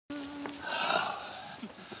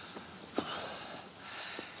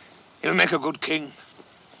He'll make a good king.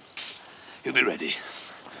 He'll be ready.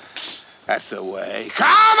 That's the way. Come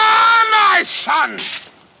on, my son!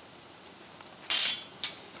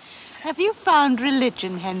 Have you found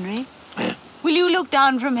religion, Henry? Will you look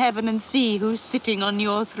down from heaven and see who's sitting on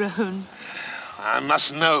your throne? I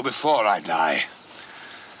must know before I die.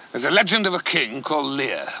 There's a legend of a king called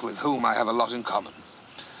Lear, with whom I have a lot in common.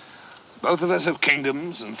 Both of us have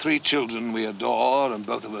kingdoms and 3 children we adore, and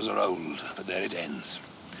both of us are old, but there it ends.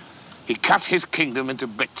 He cut his kingdom into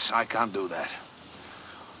bits. I can't do that.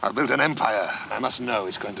 I've built an empire. I must know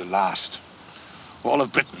it's going to last. All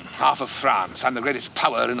of Britain, half of France. I'm the greatest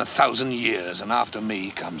power in 1,000 years, and after me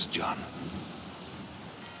comes John.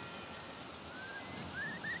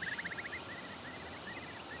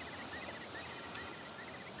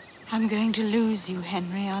 I'm going to lose you,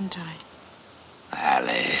 Henry, aren't I?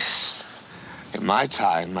 Alice. In my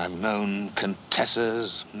time, I've known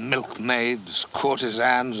contessas, milkmaids,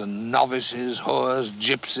 courtesans, and novices, whores,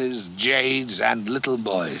 gypsies, jades, and little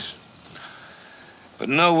boys. But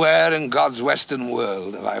nowhere in God's western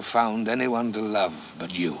world have I found anyone to love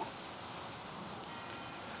but you.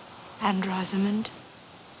 And Rosamond?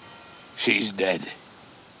 She's dead.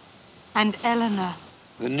 And Eleanor?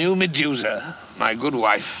 The new Medusa, my good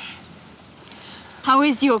wife. How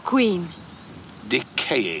is your queen?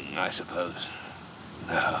 Decaying, I suppose.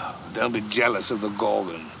 No, don't be jealous of the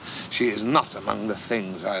Gorgon. She is not among the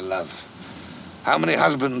things I love. How many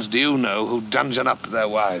husbands do you know who dungeon up their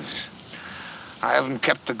wives? I haven't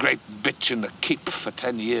kept the great bitch in the keep for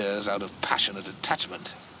 10 years out of passionate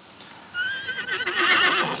attachment.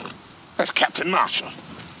 That's Captain Marshall.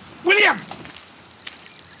 William!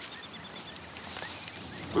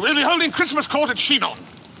 We will be holding Christmas court at Chinon.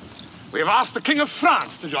 We have asked the King of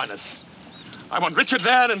France to join us. I want Richard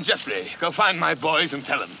there and Geoffrey. Go find my boys and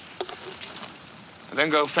tell them. And then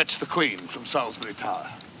go fetch the Queen from Salisbury Tower.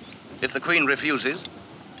 If the Queen refuses?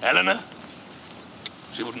 Eleanor?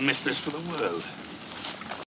 She wouldn't miss this for the world.